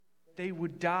they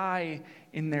would die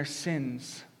in their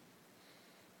sins.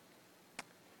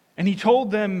 And he told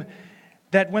them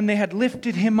that when they had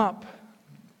lifted him up,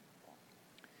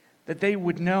 that they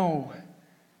would know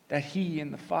that he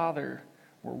and the Father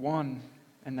were one,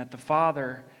 and that the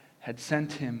Father had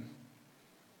sent him.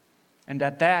 And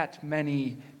at that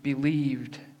many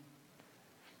believed.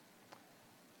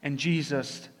 And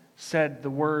Jesus said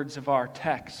the words of our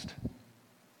text.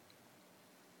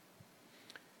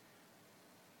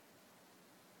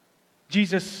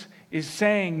 Jesus is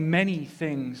saying many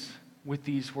things with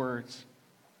these words.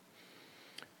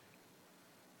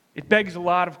 It begs a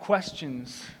lot of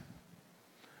questions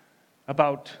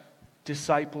about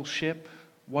discipleship.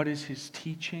 What is his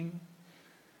teaching?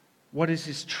 What is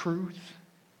his truth?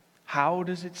 How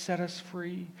does it set us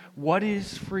free? What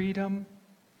is freedom?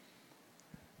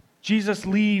 Jesus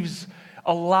leaves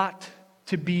a lot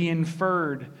to be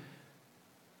inferred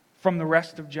from the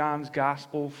rest of John's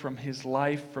gospel, from his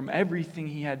life, from everything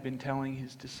he had been telling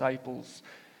his disciples.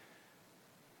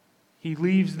 He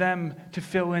leaves them to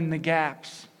fill in the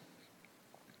gaps.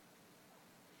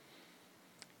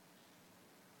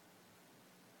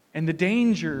 And the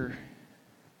danger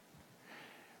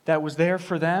that was there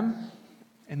for them,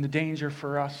 and the danger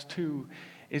for us too,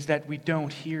 is that we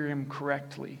don't hear him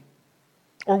correctly.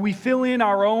 Or we fill in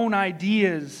our own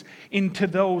ideas into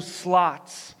those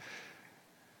slots.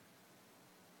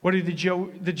 What did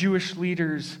the Jewish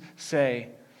leaders say?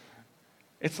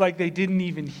 It's like they didn't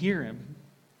even hear him.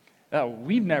 Oh,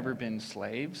 we've never been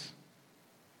slaves.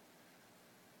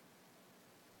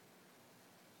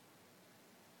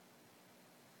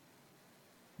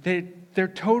 They're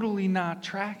totally not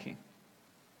tracking.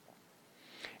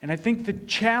 And I think the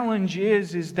challenge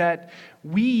is that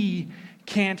we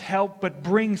can't help but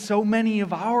bring so many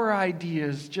of our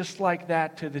ideas just like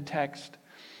that to the text,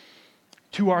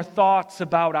 to our thoughts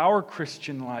about our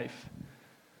Christian life,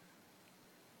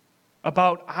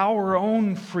 about our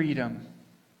own freedom.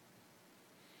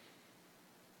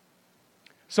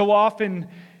 So often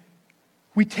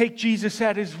we take Jesus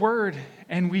at his word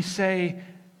and we say,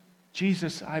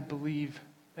 Jesus, I believe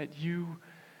that you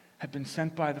have been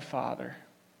sent by the Father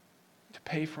to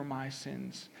pay for my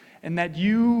sins, and that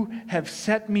you have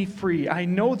set me free. I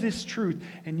know this truth,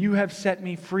 and you have set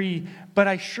me free, but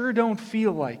I sure don't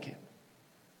feel like it.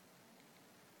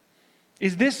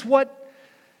 Is this what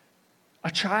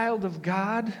a child of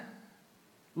God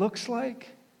looks like?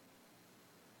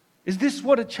 Is this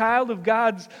what a child of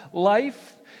God's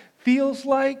life feels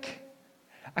like?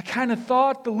 I kind of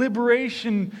thought the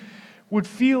liberation would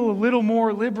feel a little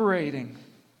more liberating.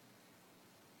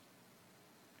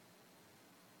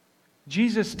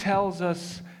 Jesus tells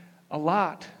us a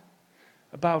lot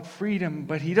about freedom,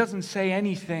 but he doesn't say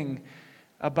anything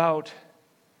about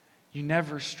you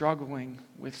never struggling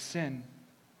with sin.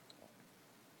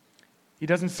 He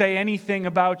doesn't say anything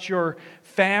about your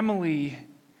family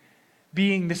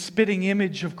being the spitting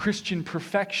image of Christian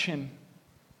perfection.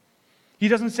 He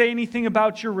doesn't say anything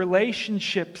about your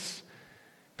relationships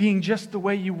being just the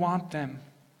way you want them,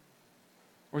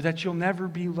 or that you'll never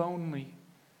be lonely,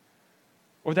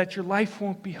 or that your life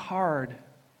won't be hard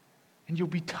and you'll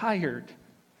be tired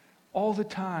all the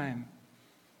time,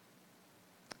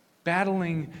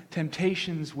 battling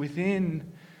temptations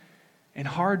within and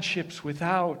hardships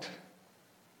without.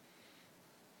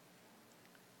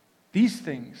 These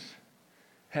things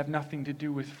have nothing to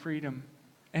do with freedom,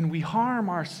 and we harm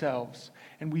ourselves,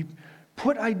 and we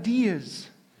put ideas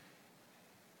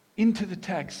into the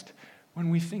text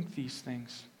when we think these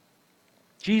things.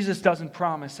 Jesus doesn't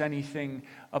promise anything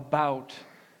about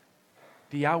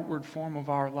the outward form of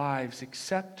our lives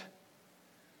except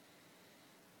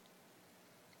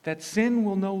that sin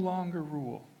will no longer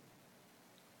rule.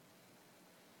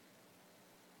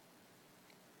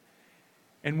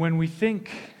 And when we think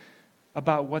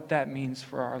about what that means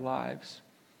for our lives,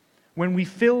 when we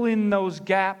fill in those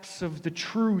gaps of the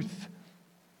truth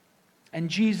and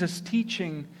Jesus'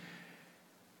 teaching,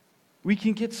 we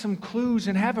can get some clues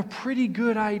and have a pretty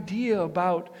good idea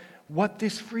about what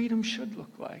this freedom should look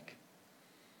like.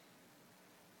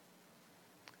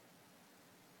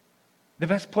 The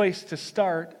best place to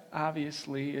start,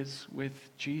 obviously, is with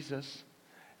Jesus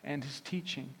and his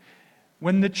teaching.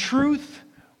 When the truth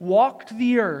walked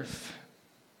the earth,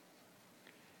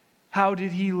 how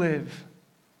did he live?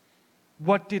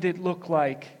 What did it look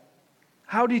like?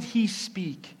 How did he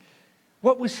speak?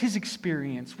 What was his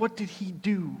experience? What did he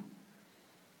do?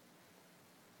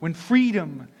 When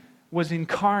freedom was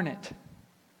incarnate,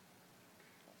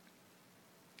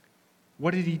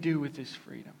 what did he do with his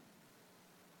freedom?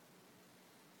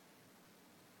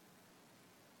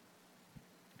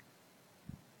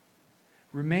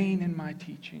 Remain in my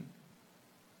teaching.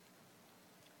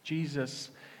 Jesus,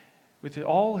 with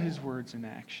all his words and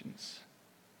actions,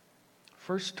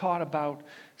 first taught about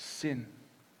sin.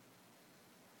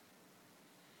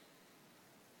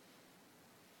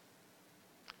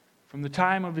 From the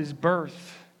time of his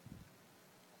birth,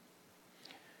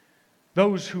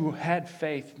 those who had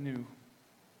faith knew.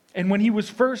 And when he was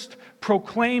first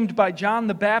proclaimed by John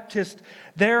the Baptist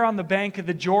there on the bank of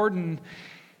the Jordan,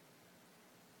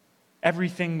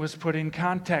 everything was put in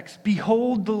context.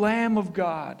 Behold the Lamb of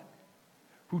God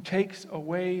who takes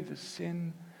away the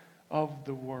sin of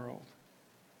the world.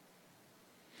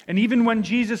 And even when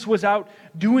Jesus was out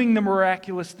doing the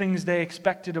miraculous things they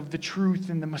expected of the truth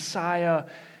and the Messiah,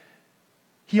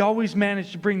 he always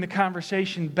managed to bring the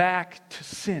conversation back to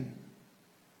sin.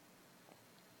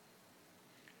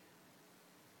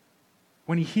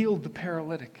 When he healed the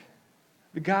paralytic,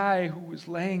 the guy who was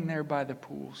laying there by the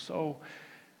pool,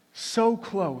 so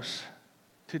close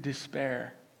to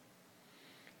despair.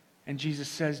 And Jesus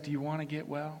says, do you want to get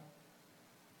well?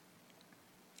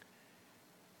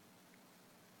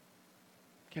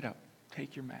 Get up,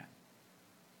 take your mat.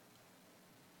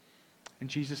 And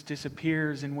Jesus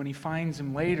disappears, and when he finds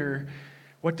him later,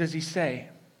 what does he say?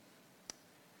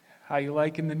 How you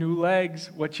liking the new legs?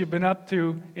 What you been up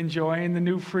to? Enjoying the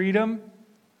new freedom?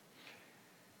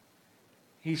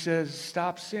 He says,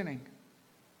 stop sinning,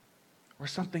 or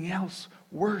something else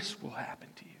worse will happen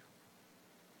to you.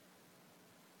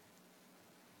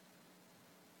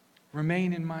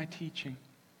 Remain in my teaching.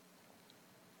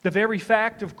 The very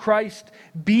fact of Christ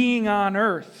being on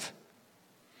earth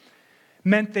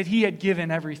meant that he had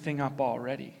given everything up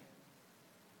already.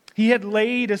 He had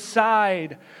laid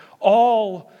aside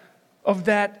all of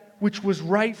that which was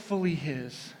rightfully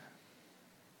his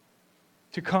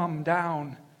to come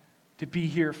down to be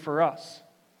here for us.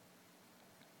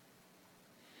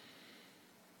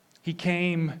 He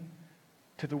came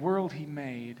to the world he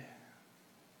made.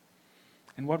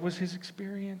 And what was his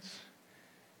experience?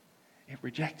 It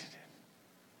rejected him.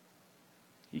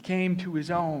 He came to his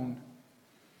own,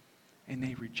 and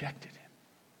they rejected him.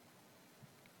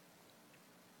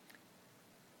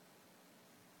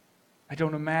 I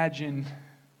don't imagine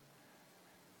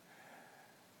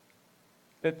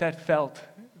that felt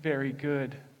very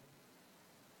good.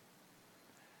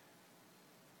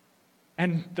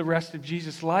 And the rest of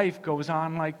Jesus' life goes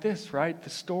on like this, right?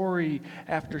 The story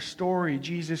after story,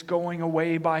 Jesus going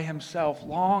away by himself,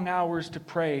 long hours to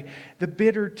pray, the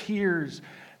bitter tears,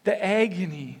 the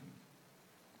agony,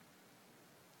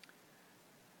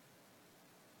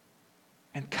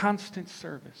 and constant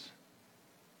service.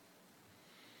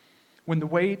 When the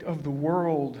weight of the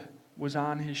world was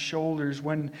on his shoulders,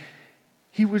 when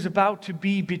he was about to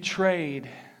be betrayed,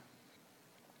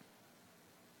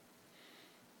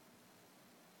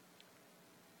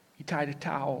 he tied a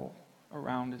towel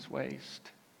around his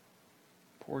waist,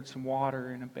 poured some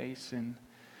water in a basin,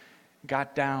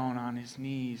 got down on his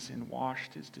knees and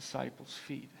washed his disciples'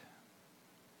 feet.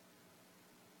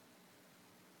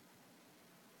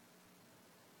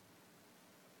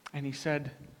 And he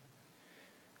said,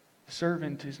 the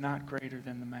servant is not greater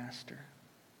than the master.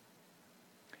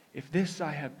 If this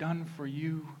I have done for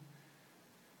you,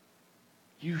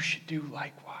 you should do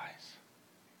likewise.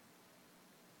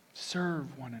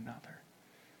 Serve one another.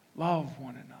 Love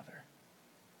one another.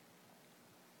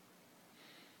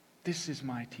 This is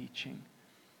my teaching.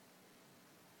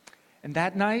 And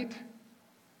that night,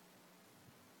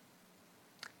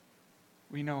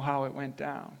 we know how it went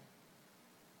down.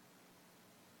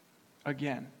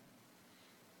 Again,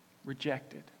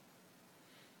 rejected.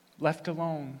 Left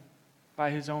alone by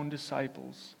his own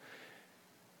disciples.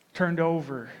 Turned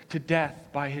over to death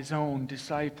by his own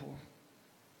disciple.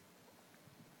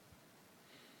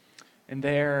 And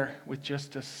there, with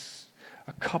just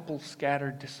a couple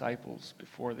scattered disciples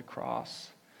before the cross,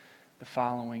 the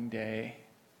following day,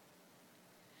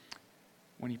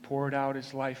 when he poured out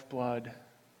his lifeblood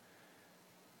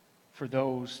for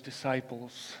those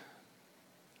disciples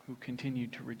who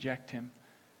continued to reject him.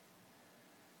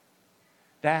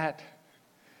 That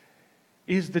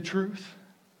is the truth.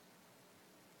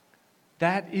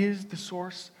 That is the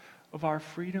source of our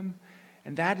freedom.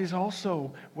 And that is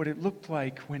also what it looked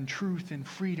like when truth and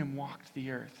freedom walked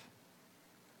the earth.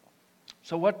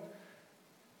 So what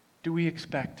do we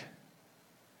expect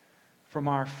from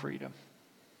our freedom?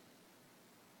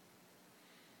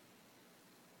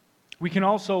 We can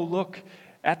also look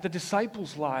at the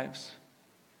disciples' lives.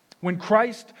 When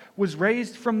Christ was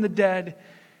raised from the dead,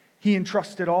 he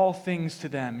entrusted all things to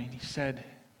them. And he said,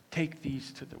 take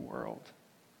these to the world.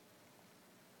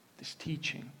 This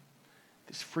teaching,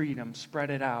 this freedom, spread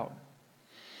it out.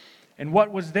 And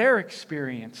what was their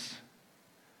experience?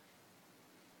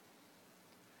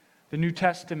 The New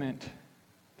Testament,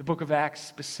 the book of Acts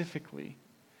specifically,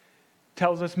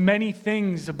 tells us many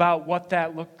things about what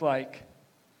that looked like.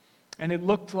 And it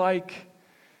looked like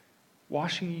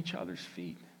washing each other's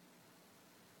feet,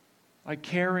 like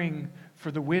caring for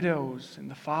the widows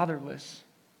and the fatherless,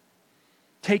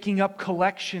 taking up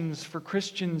collections for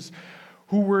Christians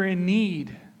who were in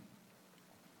need.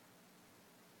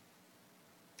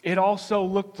 It also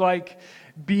looked like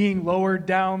being lowered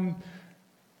down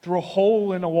through a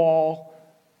hole in a wall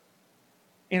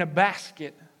in a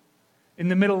basket in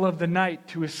the middle of the night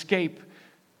to escape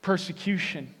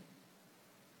persecution.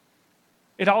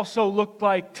 It also looked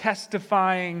like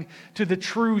testifying to the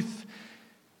truth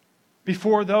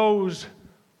before those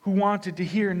who wanted to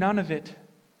hear none of it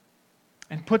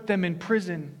and put them in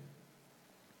prison.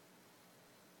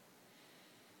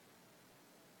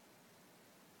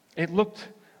 It looked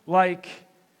like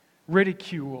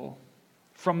ridicule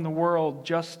from the world,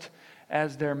 just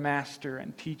as their master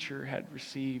and teacher had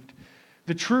received.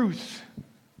 The truth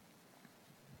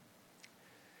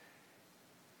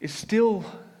is still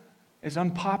as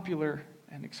unpopular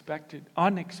and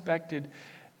unexpected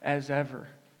as ever.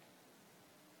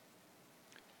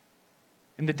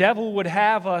 And the devil would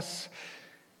have us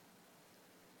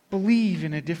believe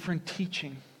in a different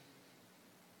teaching.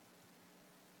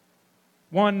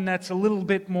 One that's a little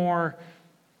bit more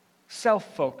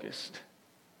self-focused.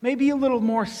 Maybe a little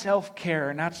more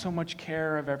self-care, not so much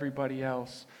care of everybody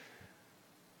else.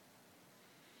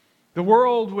 The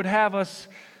world would have us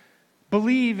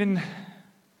believe in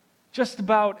just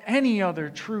about any other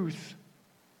truth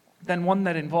than one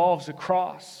that involves a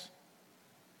cross.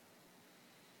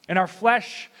 And our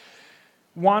flesh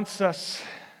wants us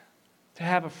to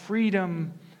have a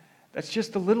freedom that's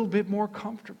just a little bit more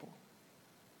comfortable.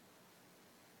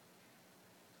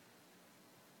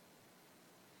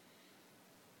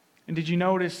 And did you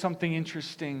notice something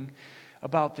interesting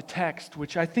about the text,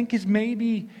 which I think is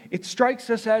maybe, it strikes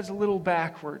us as a little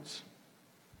backwards.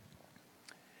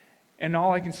 And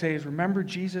all I can say is, remember,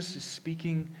 Jesus is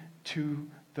speaking to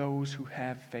those who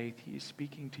have faith. He is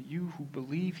speaking to you who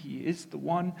believe He is the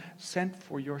one sent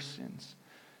for your sins.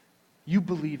 You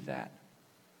believe that.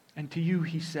 And to you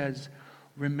He says,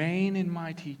 remain in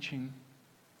my teaching.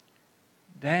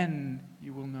 Then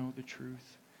you will know the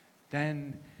truth.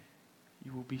 Then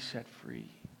you will be set free.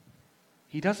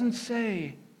 He doesn't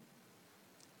say,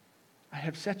 I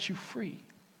have set you free.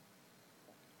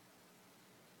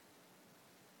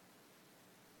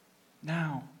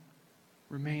 Now,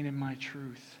 remain in my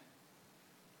truth.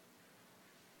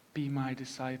 Be my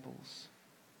disciples.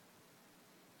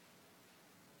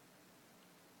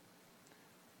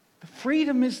 The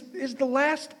freedom is the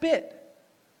last bit.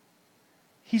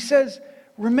 He says,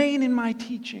 remain in my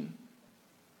teaching.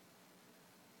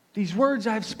 These words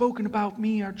I have spoken about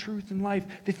me are truth and life.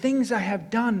 The things I have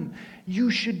done, you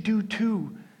should do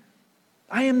too.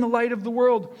 I am the light of the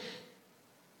world.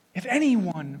 If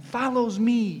anyone follows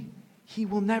me, he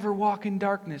will never walk in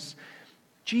darkness.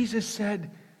 Jesus said,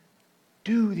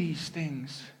 do these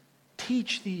things.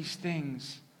 Teach these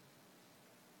things.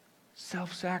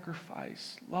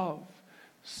 Self-sacrifice, love,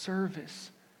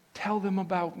 service. Tell them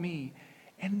about me.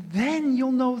 And then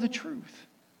you'll know the truth.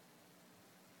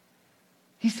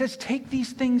 He says, take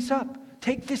these things up.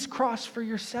 Take this cross for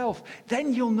yourself.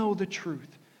 Then you'll know the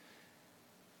truth.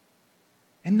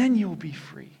 And then you'll be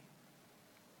free.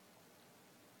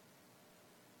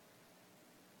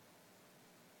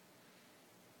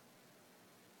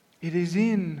 It is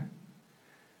in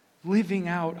living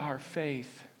out our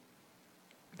faith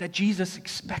that Jesus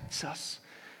expects us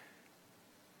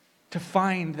to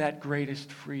find that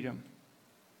greatest freedom.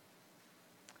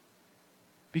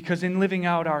 Because in living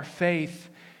out our faith,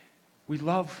 we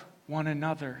love one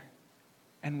another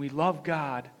and we love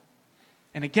God.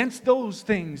 And against those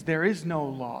things, there is no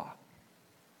law.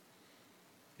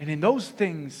 And in those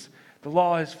things, the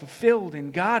law is fulfilled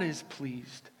and God is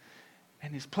pleased.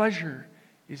 And His pleasure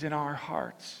is in our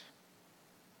hearts.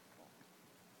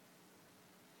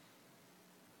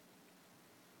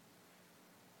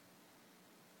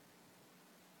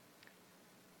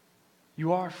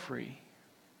 You are free.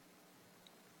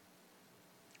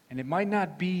 And it might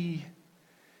not be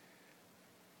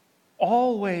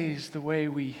always the way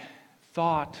we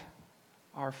thought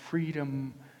our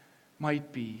freedom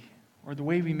might be, or the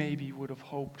way we maybe would have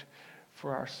hoped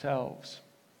for ourselves.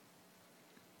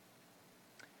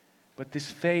 But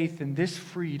this faith and this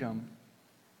freedom,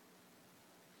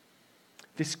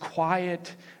 this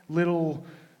quiet little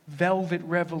velvet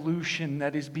revolution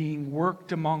that is being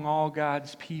worked among all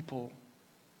God's people,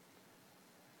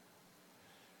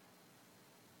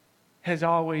 has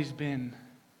always been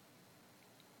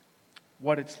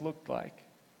what it's looked like.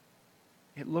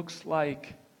 It looks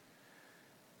like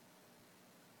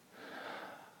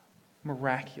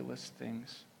miraculous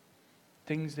things,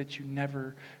 things that you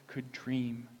never could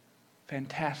dream,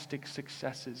 fantastic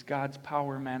successes, God's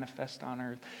power manifest on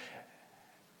earth,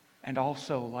 and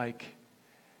also like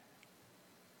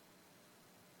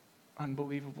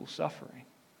unbelievable suffering.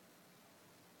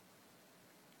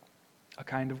 A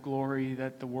kind of glory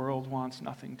that the world wants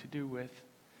nothing to do with.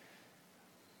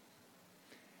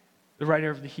 The writer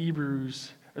of the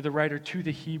Hebrews, or the writer to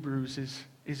the Hebrews,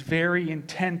 is very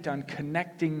intent on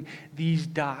connecting these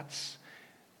dots.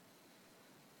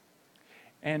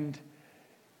 And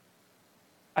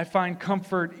I find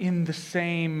comfort in the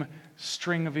same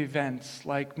string of events.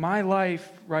 Like my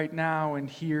life right now and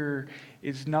here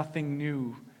is nothing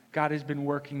new. God has been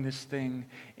working this thing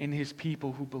in His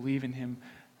people who believe in Him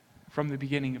from the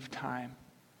beginning of time.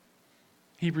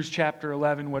 Hebrews chapter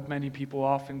 11, what many people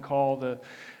often call the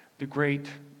great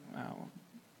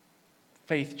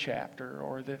faith chapter,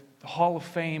 or the Hall of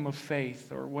Fame of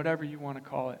faith, or whatever you want to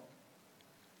call it.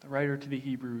 The writer to the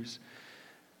Hebrews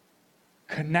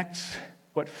connects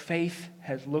what faith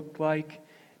has looked like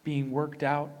being worked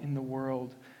out in the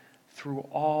world through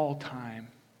all time.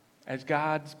 As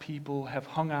God's people have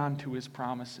hung on to His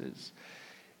promises,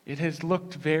 it has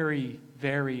looked very,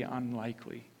 very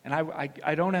unlikely. And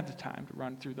I don't have the time to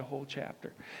run through the whole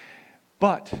chapter.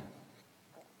 But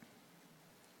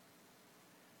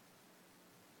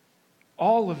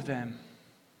all of them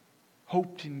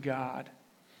hoped in God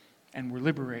and were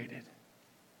liberated.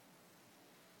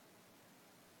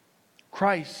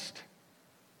 Christ,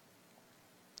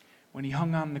 when He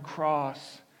hung on the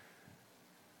cross,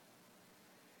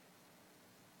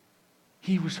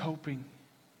 He was hoping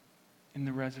in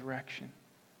the resurrection.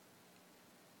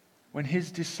 When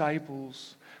His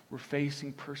disciples were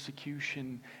facing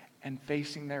persecution and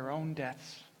facing their own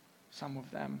deaths, some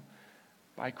of them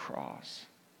by cross,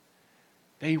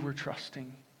 they were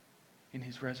trusting in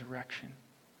His resurrection.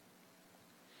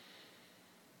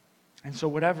 And so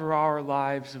whatever our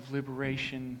lives of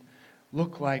liberation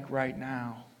look like right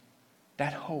now,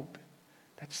 that hope,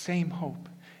 that same hope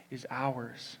is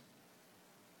ours.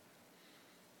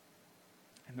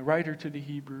 And the writer to the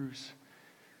Hebrews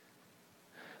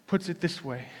puts it this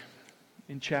way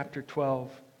in chapter 12.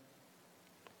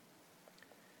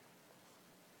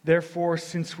 Therefore,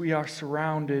 since we are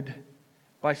surrounded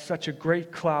by such a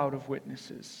great cloud of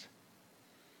witnesses,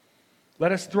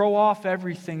 let us throw off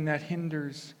everything that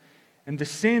hinders and the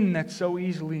sin that so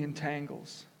easily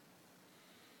entangles.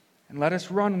 And let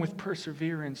us run with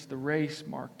perseverance the race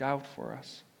marked out for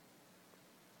us.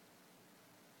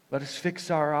 Let us fix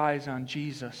our eyes on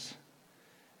Jesus,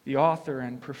 the author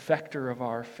and perfecter of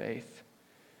our faith,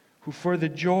 who for the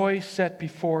joy set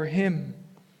before Him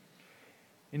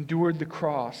endured the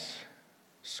cross,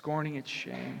 scorning its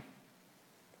shame,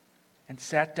 and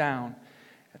sat down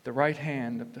at the right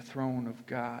hand of the throne of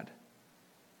God.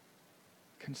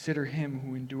 Consider Him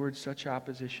who endured such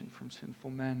opposition from sinful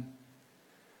men,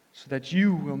 so that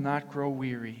you will not grow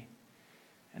weary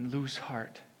and lose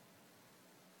heart.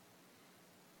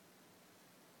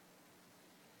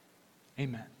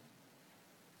 Amen.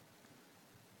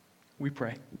 We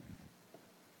pray.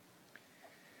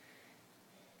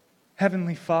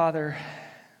 Heavenly Father,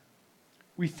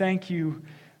 we thank You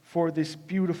for this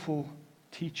beautiful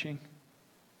teaching,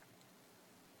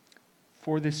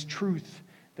 for this truth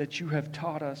that You have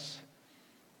taught us,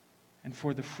 and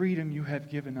for the freedom You have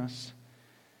given us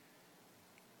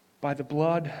by the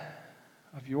blood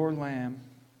of Your Lamb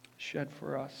shed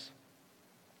for us.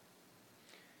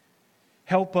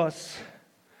 Help us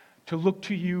to look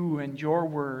to You and Your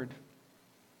Word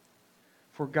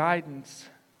for guidance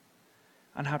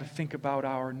on how to think about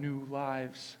our new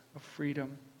lives of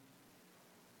freedom.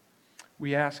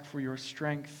 We ask for Your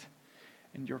strength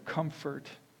and Your comfort.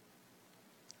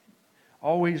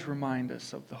 Always remind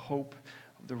us of the hope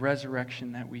of the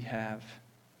resurrection that we have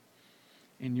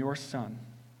in Your Son.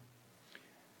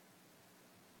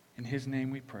 In His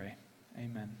name we pray.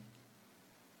 Amen.